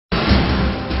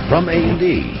From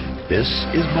A&E, this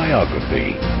is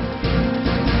Biography.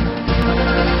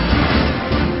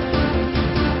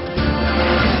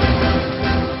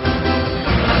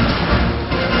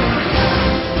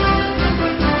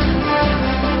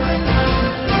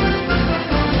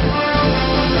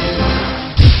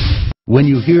 When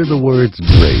you hear the words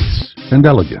grace and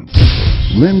elegance,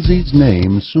 Lindsay's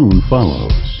name soon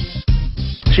follows.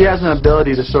 She has an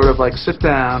ability to sort of like sit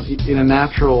down in a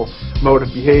natural mode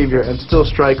of behavior and still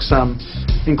strike some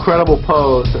incredible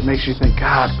pose that makes you think,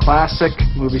 God, classic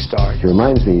movie star. She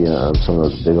reminds me of some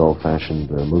of those big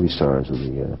old-fashioned movie stars of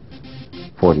the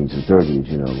 40s and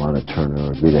 30s, you know, Lana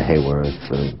Turner, Rita Hayworth,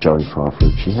 Joan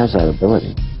Crawford. She has that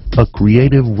ability. A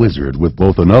creative wizard with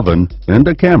both an oven and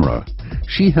a camera,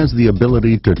 she has the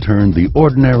ability to turn the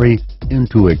ordinary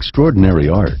into extraordinary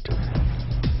art.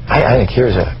 I think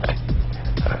here's a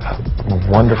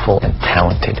wonderful and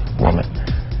talented woman,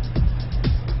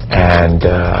 and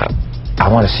I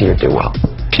want to see her do well.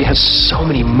 She has so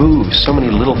many moves, so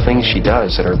many little things she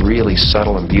does that are really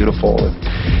subtle and beautiful.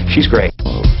 She's great.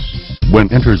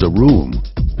 When enters a room,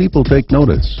 people take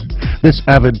notice. This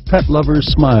avid pet lover's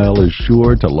smile is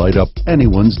sure to light up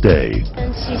anyone's day.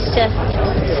 And she's just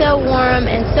so warm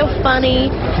and so funny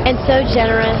and so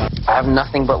generous. I have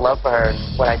nothing but love for her.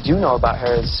 What I do know about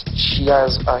her is she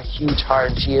has a huge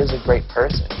heart and she is a great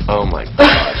person. Oh my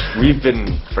gosh, we've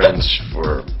been friends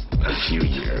for a few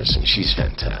years and she's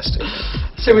fantastic.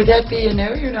 So would that be a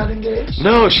no? You're not engaged?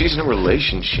 No, she's in a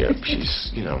relationship.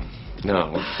 She's, you know, no,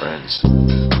 we're friends.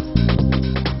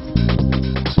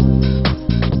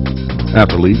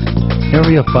 Athlete,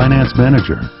 area finance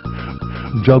manager,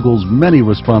 juggles many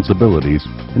responsibilities,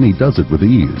 and he does it with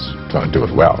ease. Going to do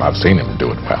it well. I've seen him do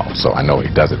it well, so I know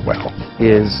he does it well. He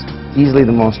is easily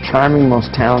the most charming,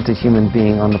 most talented human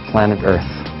being on the planet Earth.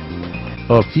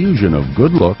 A fusion of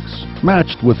good looks,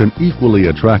 matched with an equally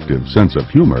attractive sense of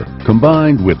humor,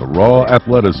 combined with raw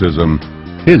athleticism,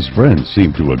 his friends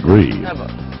seem to agree.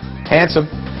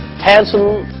 Handsome,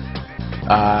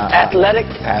 athletic,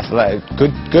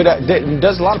 good,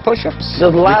 does a lot of push-ups.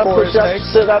 Does a lot of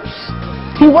push-ups, sit-ups.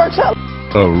 He works out.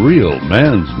 A real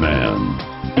man's man.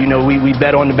 You know, we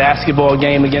bet on the basketball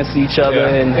game against each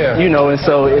other, you know, and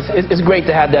so it's great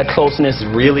to have that closeness.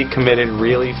 Really committed,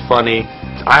 really funny.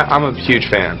 I'm a huge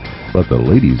fan. But the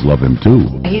ladies love him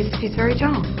too. He's very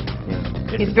tall.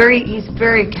 He's very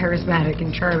charismatic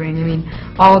and charming. I mean,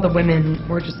 all the women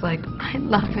were just like, I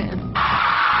love him.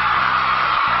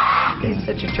 He's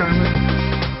such a charmer.